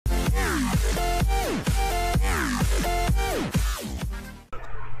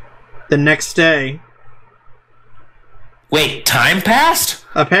The next day. Wait, time passed?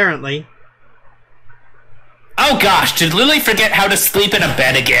 Apparently. Oh gosh, did Lily forget how to sleep in a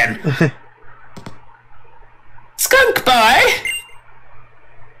bed again? Skunk boy!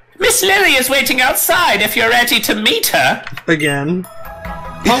 Miss Lily is waiting outside if you're ready to meet her. Again.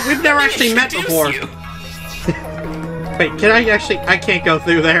 Oh, we've never actually met before. You. Wait, can I actually... I can't go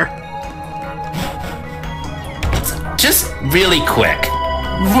through there. Just really quick.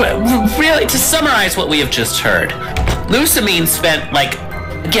 Really, to summarize what we have just heard. Lusamine spent, like,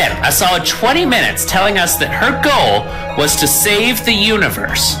 again, a solid 20 minutes telling us that her goal was to save the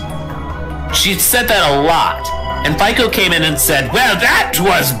universe. She said that a lot. And Fico came in and said, well, that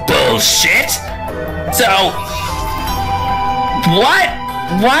was bullshit. So,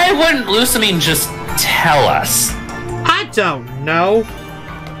 why wouldn't Lusamine just tell us? I don't know.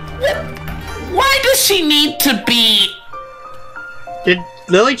 Why does she need to be... Did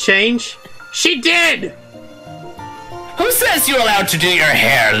Lily change? She did! Who says you're allowed to do your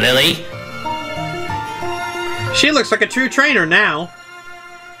hair, Lily? She looks like a true trainer now.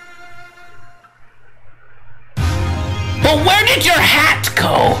 But where did your hat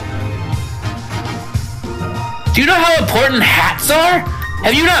go? Do you know how important hats are?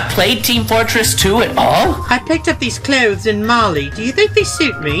 Have you not played Team Fortress 2 at all? I picked up these clothes in Mali. Do you think they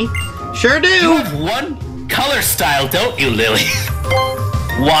suit me? Sure do. You have one color style, don't you, Lily?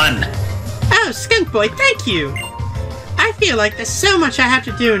 One. Oh, Skunk Boy, thank you. I feel like there's so much I have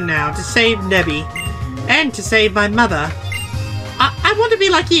to do now to save Nebby. And to save my mother. I want to be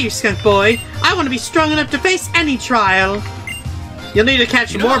like you, Skunk Boy. I want to be strong enough to face any trial. You'll need to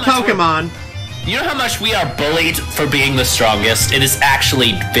catch more Pokemon. You know how much we are bullied for being the strongest? It is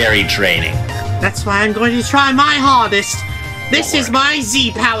actually very draining. That's why I'm going to try my hardest. This is my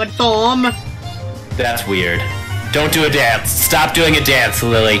Z-powered form. That's weird. Don't do a dance. Stop doing a dance,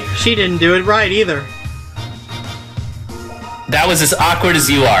 Lily. She didn't do it right either. That was as awkward as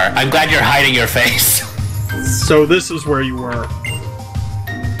you are. I'm glad you're hiding your face. So this is where you were.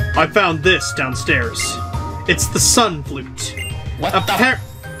 I found this downstairs. It's the Sun Flute. What the...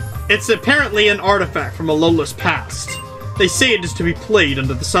 It's apparently an artifact from Alola's past. They say it is to be played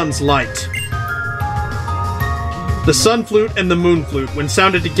under the sun's light. The Sun Flute and the Moon Flute, when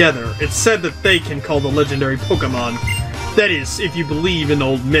sounded together, it's said that they can call the legendary Pokemon. That is, if you believe in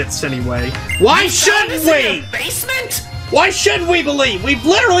old myths anyway. Why shouldn't we? Basement? Why shouldn't we believe? We've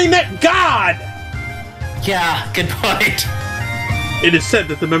literally met God! Yeah, good point. It is said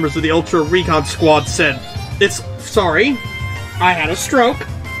that the members of the Ultra Recon Squad said, sorry, I had a stroke.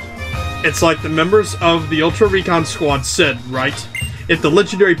 It's like the members of the Ultra Recon Squad said, right? If the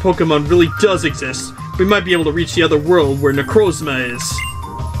legendary Pokemon really does exist, we might be able to reach the other world where Necrozma is.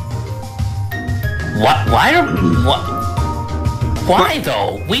 What? Why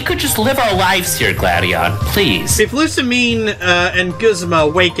though? We could just live our lives here, Gladion, please. If Lusamine and Guzma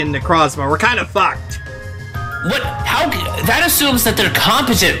awaken Necrozma, we're kind of fucked. What? How? That assumes that they're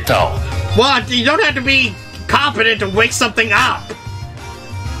competent, though. What? You don't have to be competent to wake something up.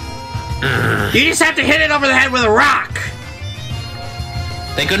 You just have to hit it over the head with a rock.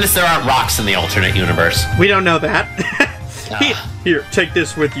 Thank goodness there aren't rocks in the alternate universe. We don't know that. Here, take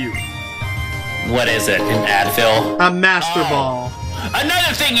this with you. What is it? An Advil? A Master Ball.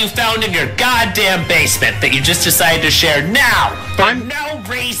 Another thing you found in your goddamn basement that you just decided to share now for no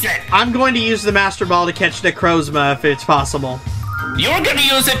reason. I'm going to use the Master Ball to catch Necrozma if it's possible. You're going to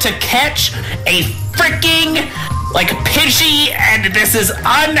use it to catch a freaking, like, Pidgey, and this is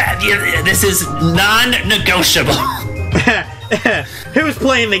non-negotiable. Who's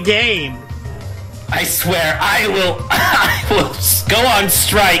playing the game? I swear, I will go on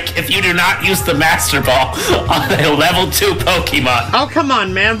strike if you do not use the Master Ball on a level 2 Pokemon. Oh, come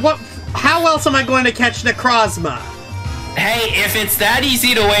on, man. How else am I going to catch Necrozma? Hey, if it's that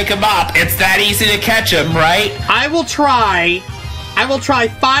easy to wake him up, it's that easy to catch him, right? I will try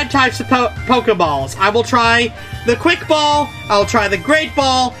 5 types of Pokeballs. I will try the Quick Ball, I will try the Great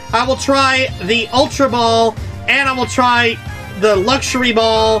Ball, I will try the Ultra Ball, and I will try the Luxury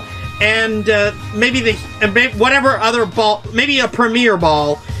Ball, and maybe whatever other ball, maybe a Premier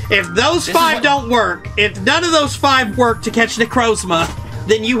Ball. If those 5 don't work, if none of those 5 work to catch Necrozma,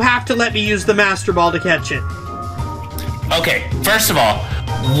 then you have to let me use the Master Ball to catch it. Okay, first of all,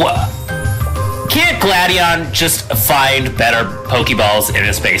 can't Gladion just find better Pokeballs in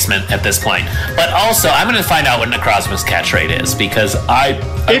his basement at this point? But also, I'm going to find out what Necrozma's catch rate is, because I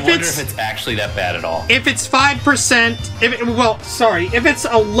wonder if it's actually that bad at all. If it's 5%, if it's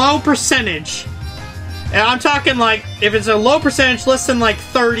a low percentage, and I'm talking like, if it's a low percentage, less than like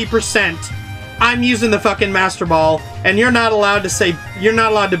 30%, I'm using the fucking Master Ball, and you're not allowed to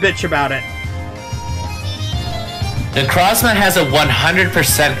bitch about it. Necrozma has a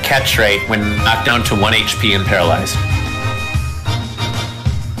 100% catch rate when knocked down to 1 HP and paralyzed.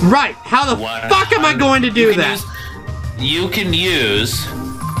 Right, how the fuck am I going to do that? You can use...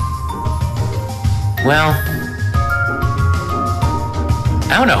 Well...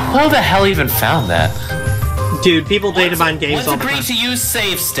 I don't know, who the hell even found that? Dude, people data mine games all the time. Let's agree to use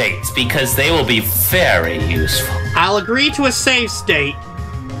save states, because they will be very useful. I'll agree to a save state,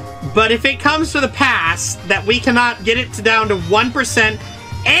 but if it comes to the pass that we cannot get it down to 1%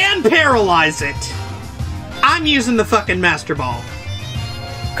 and paralyze it, I'm using the fucking Master Ball.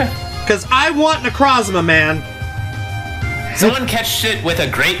 Okay. Because I want Necrozma, man. Someone catched it with a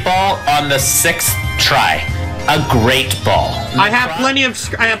great ball on the 6th try. A great ball. I have plenty of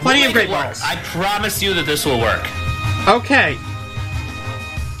great balls. I promise you that this will work. Okay.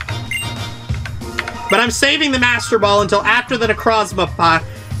 But I'm saving the Master Ball until after the Necrozma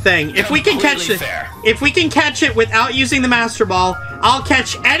thing. If we can catch it, if we can catch it without using the Master Ball, I'll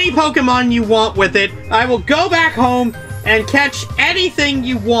catch any Pokemon you want with it. I will go back home and catch anything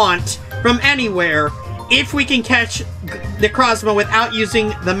you want from anywhere if we can catch Necrozma without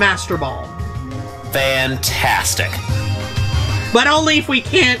using the Master Ball. Fantastic. But only if we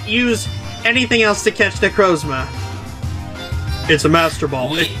can't use anything else to catch Necrozma. It's a Master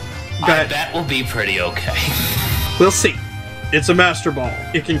Ball. I bet we'll be pretty okay. We'll see. It's a Master Ball.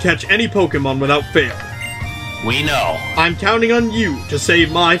 It can catch any Pokemon without fail. We know. I'm counting on you to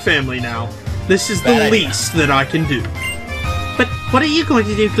save my family now. This is the least that I can do. But what are you going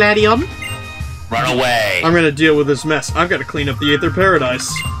to do, Gladion? Run away. I'm going to deal with this mess. I've got to clean up the Aether Paradise.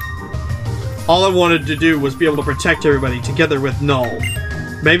 All I wanted to do was be able to protect everybody together with Null.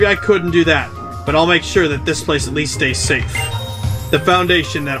 Maybe I couldn't do that, but I'll make sure that this place at least stays safe. The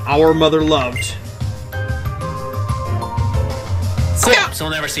foundation that our mother loved. Cool, so we'll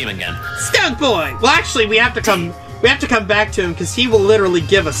never see him again. Skunk Boy! Well, actually, we have to come back to him, because he will literally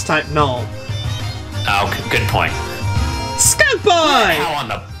give us type Null. Oh, good point. Skunk Boy!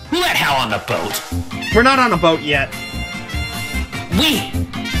 Who let Hal on the boat? We're not on a boat yet.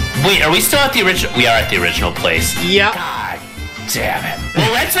 Wait, are we still at the original? We are at the original place. Yep. God damn it.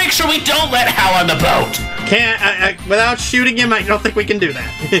 Well, let's make sure we don't let Hal on the boat. Can't, without shooting him, I don't think we can do that.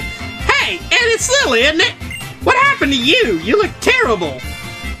 Hey, and it's Lily, isn't it? What happened to you? You look terrible.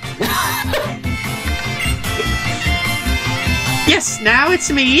 Yes, now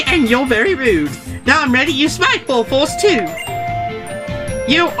it's me, and you're very rude. Now I'm ready to use my full force, too.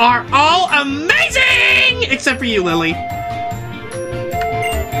 You are all amazing! Except for you, Lily.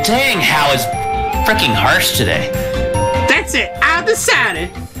 Dang, Hal is freaking harsh today. That's it. I've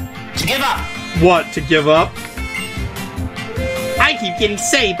decided. To give up. What, to give up? I keep getting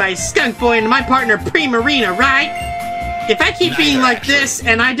saved by Skunk Boy and my partner Primarina, right? If I keep being like this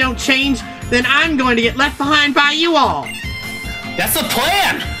and I don't change, then I'm going to get left behind by you all. That's the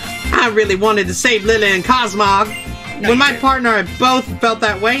plan. I really wanted to save Lily and Cosmog. When my partner and I both felt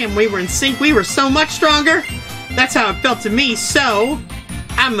that way and we were in sync, we were so much stronger. That's how it felt to me, so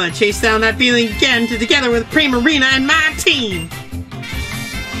I'm gonna chase down that feeling again together with Primarina and my team.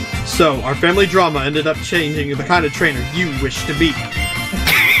 So, our family drama ended up changing the kind of trainer you wish to be.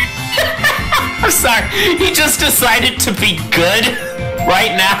 I'm sorry, he just decided to be good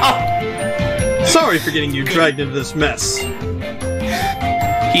right now? Sorry for getting you dragged into this mess.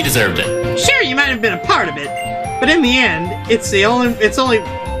 He deserved it. Sure, you might have been a part of it, but in the end, the only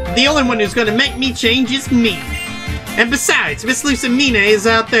one who's gonna make me change is me. And besides, Miss Lucamina is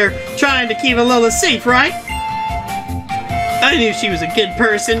out there trying to keep Alola safe, right? I knew she was a good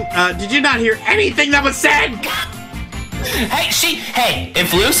person. Did you not hear anything that was said? Hey,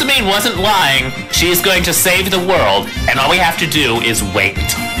 if Lucamine wasn't lying, she's going to save the world, and all we have to do is wait.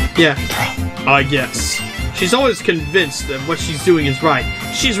 Yeah, I guess. She's always convinced that what she's doing is right.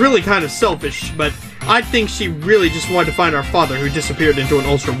 She's really kind of selfish, but I think she really just wanted to find our father who disappeared into an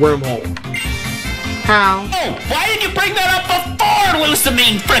ultra wormhole. How? Oh, why did you bring that up before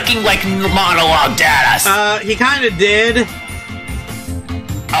Lucamine freaking, monologued at us? He kind of did.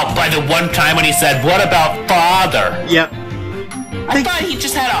 Oh, by the one time when he said, "What about father?" Yep. I thought he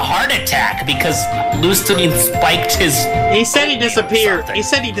just had a heart attack because Lucamine spiked his... He said he disappeared. He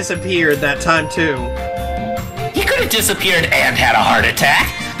said he disappeared that time, too. He could have disappeared and had a heart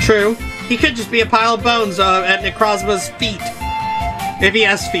attack. True. He could just be a pile of bones at Necrozma's feet. If he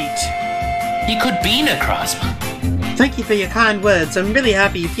has feet. He could be Necrozma. Thank you for your kind words. I'm really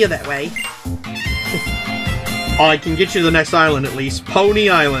happy you feel that way. I can get you to the next island at least. Pony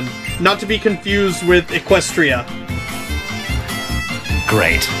Island. Not to be confused with Equestria.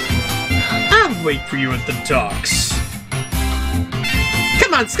 Great. wait for you at the docks.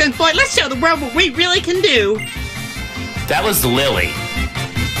 Come on, Skunk Boy, let's show the world what we really can do. That was Lily.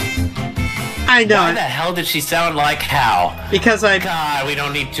 I know. Why the hell did she sound like Hal? Because God, we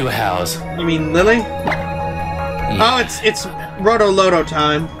don't need two Hals. You mean Lily? Yeah. Oh, it's Roto Loto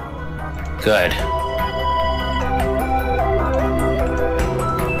time. Good.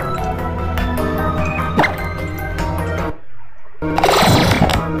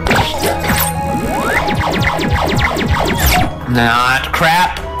 Not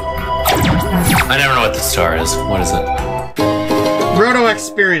crap. I never know what the star is. What is it? Roto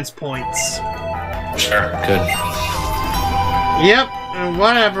experience points. Sure, good. Yep,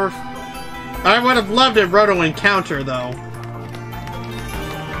 whatever. I would have loved a Roto encounter, though.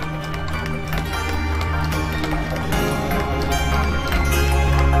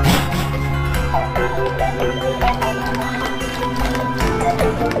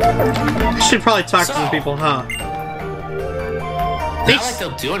 I should probably talk to some people, huh? Not like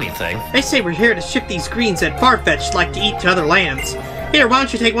they'll do anything. They say we're here to ship these greens that Farfetch'd like to eat to other lands. Here, why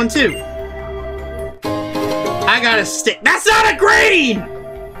don't you take one too? I got a stick. That's not a green!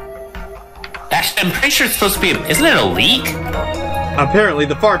 Actually, I'm pretty sure it's supposed to be. Isn't it a leak? Apparently,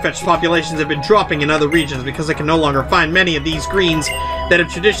 the Farfetch'd populations have been dropping in other regions because they can no longer find many of these greens that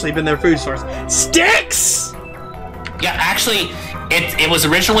have traditionally been their food source. Sticks! Yeah, actually, it was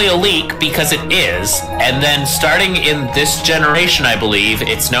originally a leak because it is, and then starting in this generation, I believe,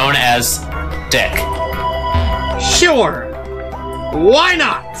 it's known as Dick. Sure. Why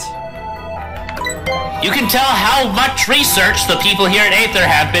not? You can tell how much research the people here at Aether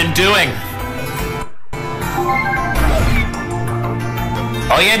have been doing.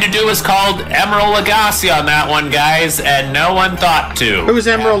 All you had to do was called Emerald Lagasse on that one, guys, and no one thought to. Who's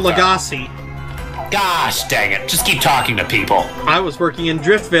Emerald Lagasse? Gosh dang it, just keep talking to people. I was working in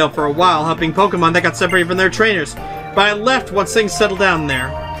Driftvale for a while, helping Pokemon that got separated from their trainers. But I left once things settled down there.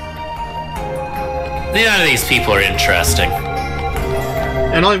 None of these people are interesting.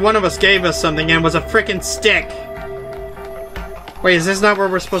 And only one of us gave us something, and it was a frickin' stick. Wait, is this not where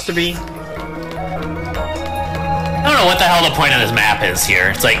we're supposed to be? I don't know what the hell the point of this map is here.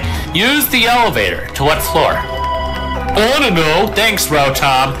 It's like, use the elevator. To what floor? I don't know. Thanks,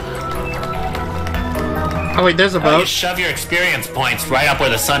 Rotom. Oh wait, there's a You boat. shove your experience points right up where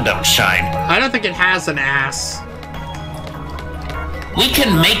the sun don't shine. I don't think it has an ass. We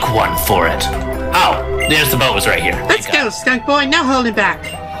can make one for it. Oh, there's the boat was right here. Let's go, Skunk Boy, no holding back.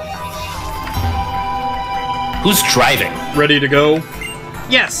 Who's driving? Ready to go?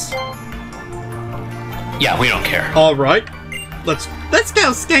 Yes. Yeah, we don't care. All right. Let's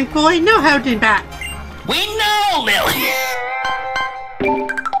go, Skunk Boy, no holding back. We know, Lily!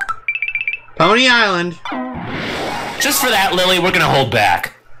 Pony Island. Just for that, Lily, we're gonna hold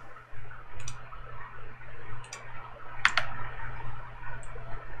back.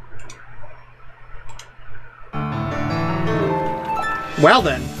 Well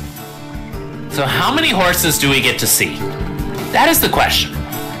then. So how many horses do we get to see? That is the question.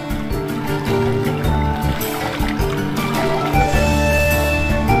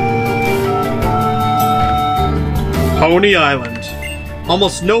 Pony Island.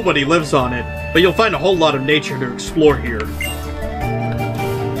 Almost nobody lives on it, but you'll find a whole lot of nature to explore here.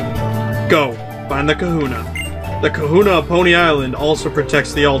 Go, find the Kahuna. The Kahuna of Pony Island also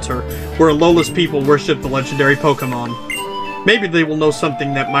protects the altar, where Alola's people worship the legendary Pokemon. Maybe they will know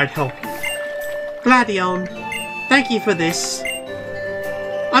something that might help you. Gladion, thank you for this.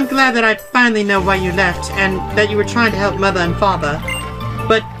 I'm glad that I finally know why you left, and that you were trying to help Mother and Father.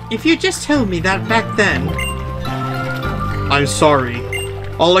 But if you just told me that back then... I'm sorry.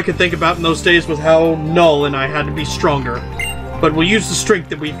 All I could think about in those days was how Null and I had to be stronger. But we'll use the strength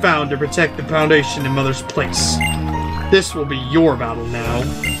that we found to protect the Foundation in Mother's place. This will be your battle now.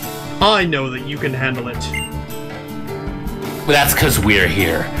 I know that you can handle it. Well, that's because we're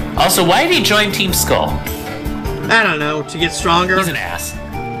here. Also, why did he join Team Skull? I don't know, to get stronger? He's an ass.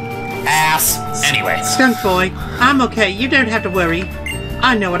 Ass. Anyway. Skunk Boy, I'm okay, you don't have to worry.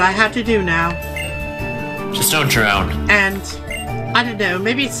 I know what I have to do now. Just don't drown. And, I don't know,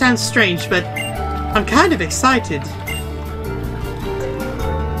 maybe it sounds strange, but I'm kind of excited.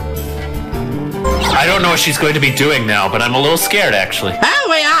 I don't know what she's going to be doing now, but I'm a little scared, actually. Here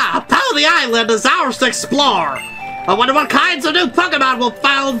we are! Pony Island is ours to explore! I wonder what kinds of new Pokemon we'll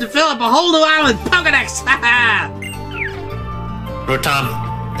find to fill up a whole new island Pokedex!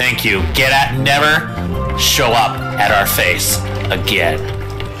 Rotom, thank you. Get at never show up at our face again.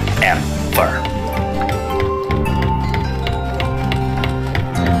 Ever.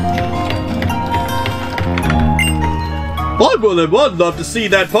 I would love to see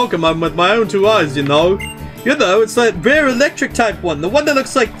that Pokemon with my own 2 eyes, you know. You know, it's that rare electric type one, the one that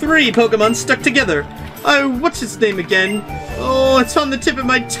looks like 3 Pokemon stuck together. Oh, what's its name again? Oh, it's on the tip of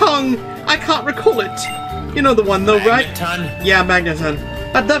my tongue. I can't recall it. You know the one though, right? Magneton? Yeah, Magneton.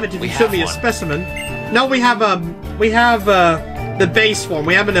 I'd love it if you showed me a specimen. No, we have the base form.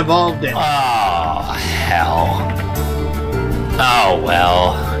 We haven't evolved it. Oh, hell. Oh,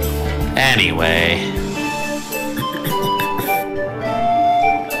 well. Anyway.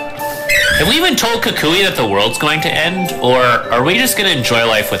 Have we even told Kukui that the world's going to end? Or are we just going to enjoy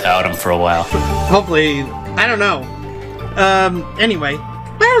life without him for a while? Hopefully. I don't know. Anyway.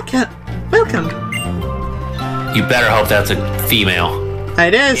 Welcome. You better hope that's a female.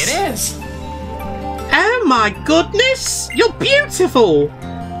 It is. It is. Oh my goodness! You're beautiful!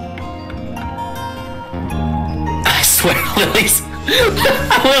 I swear, Lily's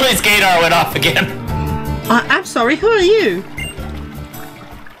gaydar went off again. I'm sorry, who are you?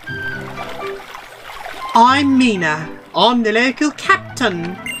 I'm Mina. I'm the local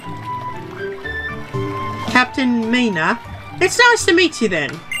captain. Captain Mina. It's nice to meet you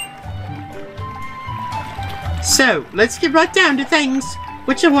then. So, let's get right down to things.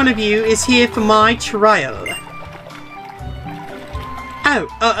 Which one of you is here for my trial? Oh,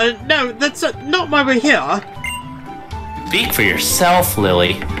 no, that's not why we're here. Speak for yourself,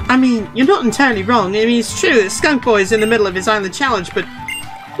 Lily. I mean, you're not entirely wrong. I mean, it's true that Skunk Boy is in the middle of his island challenge, but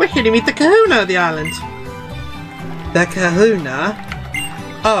we're here to meet the Kahuna of the island. The Kahuna?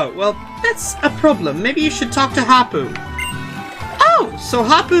 Oh, well, that's a problem. Maybe you should talk to Hapu. Oh, so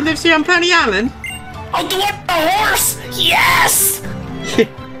Hapu lives here on Pony Island? Oh, the one, the horse! Yes!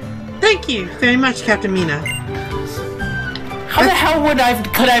 Thank you very much, Captain Mina. How the hell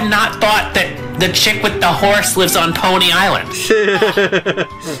could I have not thought that the chick with the horse lives on Pony Island?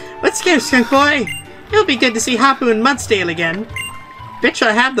 Let's go, Skunk Boy. It'll be good to see Hapu and Mudsdale again. Bitch,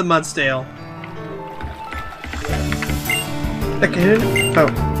 I have the Mudsdale. Okay. Oh,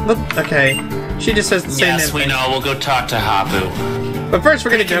 okay. She just says the same name. Yes, we know. We'll go talk to Hapu. But first,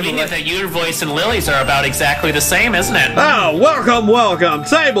 we're gonna go. Convenient that your voice and Lily's are about exactly the same, isn't it? Oh, welcome.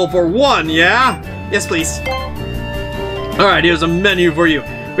 Table for 1, yeah? Yes, please. Alright, here's a menu for you.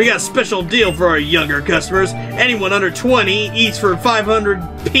 We got a special deal for our younger customers. Anyone under 20 eats for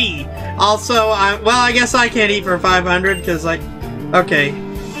 500p. Also, I guess I can't eat for 500 because, like, okay.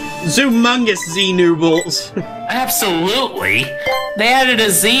 Zoomungous Z-Noodles. Absolutely. They added a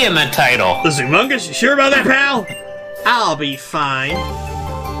Z in the title. The Zoomungous? You sure about that, pal? I'll be fine.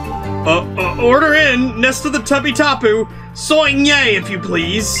 Order in, next to the Tubby Tapu. Soing yay, if you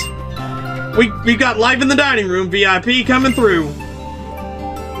please. We got live in the dining room, VIP coming through.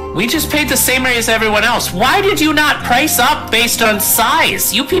 We just paid the same rate as everyone else. Why did you not price up based on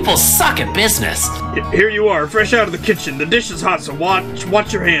size? You people suck at business. Here you are, fresh out of the kitchen. The dish is hot, so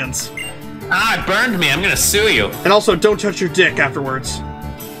watch your hands. Ah, it burned me. I'm gonna sue you. And also, don't touch your dick afterwards.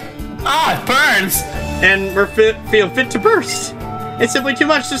 Ah, it burns. And we're feel fit to burst. It's simply too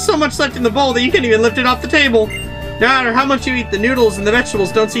much. There's so much left in the bowl that you can't even lift it off the table. No matter how much you eat, the noodles and the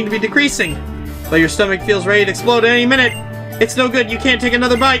vegetables don't seem to be decreasing. But your stomach feels ready to explode at any minute. It's no good. You can't take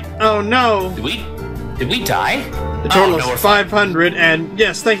another bite. Oh no. Did we die? The total is 500, and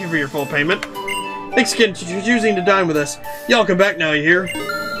yes, thank you for your full payment. Thanks again for choosing to dine with us. Y'all come back now, you hear?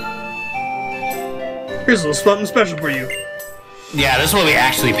 Here's a little something special for you. Yeah, this is what we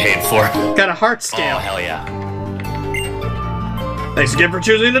actually paid for. Got a heart scale. Oh, hell yeah. Thanks again for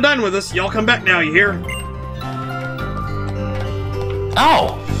choosing to dine with us. Y'all come back now, you hear?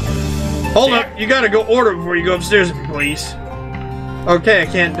 Oh. Hold up, you gotta go order before you go upstairs, if you please. Okay, I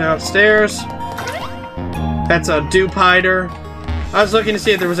can't go upstairs. That's a dupe hider. I was looking to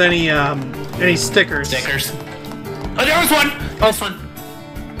see if there was any stickers. Stickers. Oh, there was one! This one.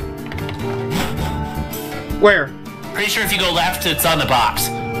 Where? Pretty sure if you go left, it's on the box.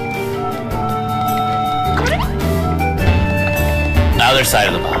 The other side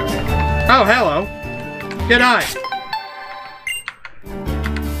of the box. Oh, hello. Good eye.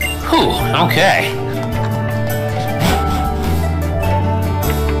 Whew, okay.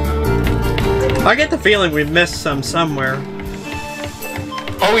 I get the feeling we missed some somewhere.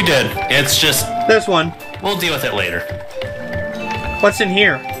 Oh, we did. It's just... There's one. We'll deal with it later. What's in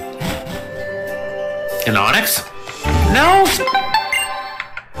here? An onyx? No.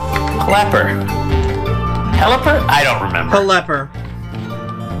 Clepper. Helipper? I don't remember. Pelepper.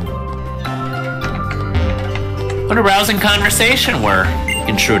 What a rousing conversation we're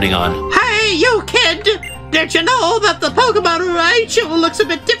intruding on. Hey, you kid! Did you know that the Pokemon Raichu looks a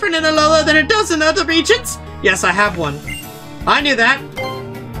bit different in Alola than it does in other regions? Yes, I have one. I knew that.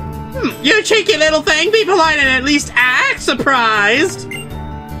 You cheeky little thing. Be polite and at least act surprised.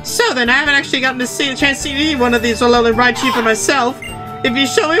 So then, I haven't actually gotten to see the chance to see one of these Alolan Raichu for myself. If you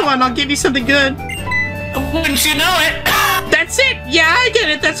show me one, I'll give you something good. Wouldn't you know it? That's it! Yeah, I get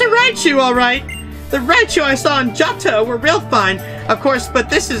it! That's a Raichu, alright! The Raichu I saw in Johto were real fine, of course, but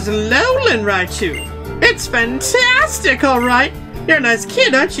this is Alolan Raichu. It's fantastic, alright! You're a nice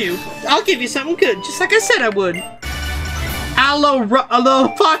kid, aren't you? I'll give you something good, just like I said I would.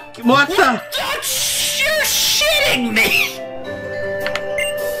 Fuck, what the? You're shitting me!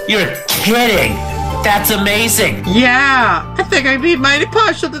 You're kidding! That's amazing! Yeah, I think I'd be mighty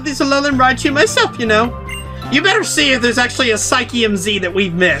partial to these Alolan Raichu myself, you know. You better see if there's actually a Psychium Z that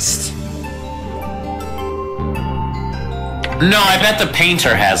we've missed. No, I bet the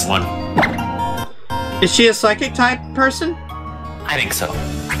painter has one. Is she a psychic type person? I think so.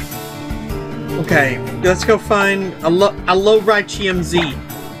 Okay, let's go find a low Raichium Z.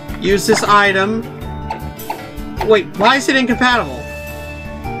 Use this item. Wait, why is it incompatible?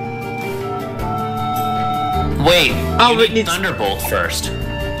 Wait, oh, you it need needs Thunderbolt first.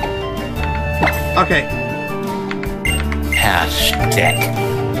 Okay. Ah, shtick.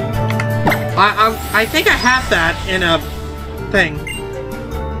 I think I have that in a thing.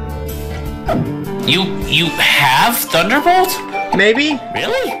 You have Thunderbolt? Maybe?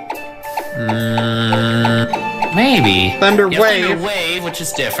 Really? Maybe. Thunder you have Wave. Thunder Wave, which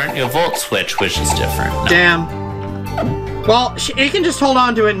is different. You have Volt Switch, which is different. No. Damn. Well, it can just hold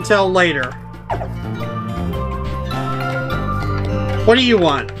on to it until later. What do you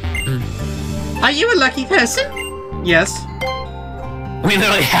want? Are you a lucky person? Yes. We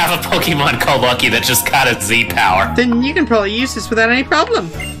literally have a Pokemon called Lucky that just got a Z power. Then you can probably use this without any problem.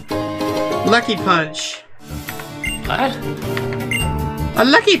 Lucky Punch. What? A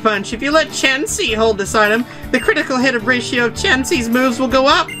Lucky Punch. If you let Chansey hold this item, the critical hit ratio of Chansey's moves will go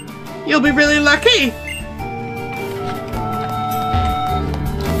up. You'll be really lucky.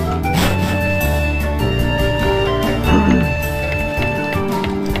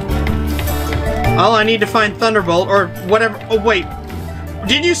 Oh, I need to find Thunderbolt or whatever. Oh, wait.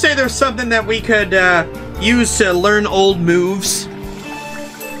 Did you say there's something that we could use to learn old moves?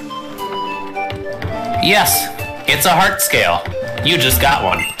 Yes, it's a heart scale. You just got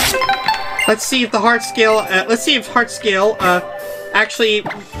one. Let's see if the heart scale. Let's see if heart scale. Actually,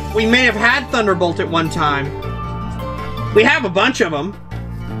 we may have had Thunderbolt at one time. We have a bunch of them.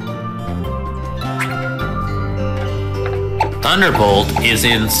 Thunderbolt is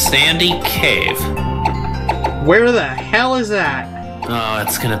in Sandy Cave. Where the hell is that? Oh,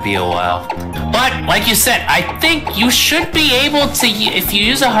 it's gonna be a while. But, like you said, I think you should be able to, if you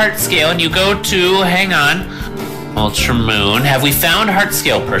use a heart scale and you go to, hang on, Ultra Moon. Have we found heart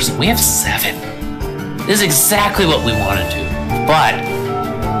scale person? We have 7. This is exactly what we want to do. But,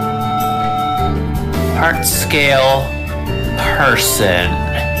 heart scale person.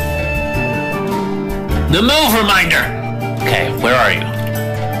 The move reminder! Okay, where are you?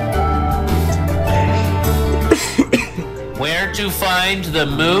 Where to find the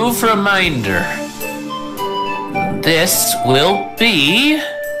move reminder? This will be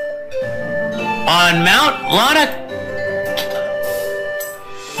on Mount Lana.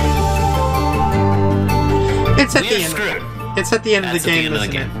 It's at the end. Screwed. It's at the end of the game,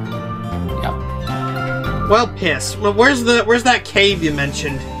 isn't it? Yep. Well, piss. Well, where's that cave you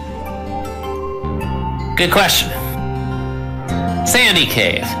mentioned? Good question. Sandy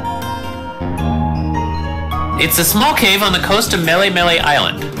Cave. It's a small cave on the coast of Mele Mele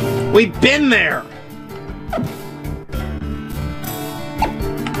Island. We've been there.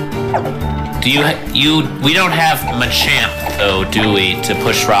 We don't have Machamp, though, do we, to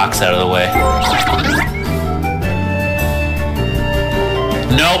push rocks out of the way?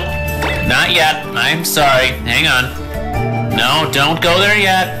 Nope, not yet. I'm sorry. Hang on. No, don't go there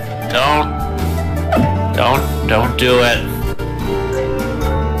yet. Don't do it.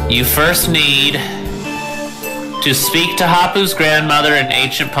 You first need to speak to Hapu's grandmother in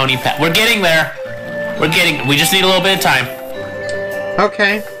Ancient Pony Path. We're getting there. We just need a little bit of time.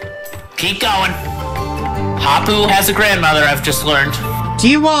 Okay. Keep going. Hapu has a grandmother, I've just learned. Do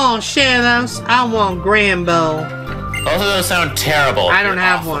you want Shadows? I want Granbull. Both of those sound terrible. I don't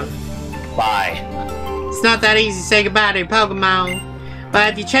have one. Bye. It's not that easy to say goodbye to your Pokemon.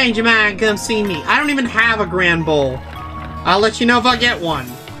 But if you change your mind, come see me. I don't even have a Granbull. I'll let you know if I get one.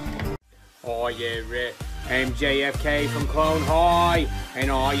 Oh yeah, I'm JFK from Clone High,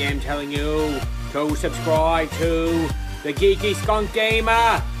 and I am telling you to subscribe to the Geeky Skunk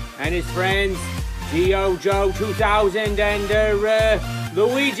Gamer and his friends, Geo Joe 2000 and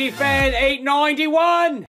Luigi Fan 891.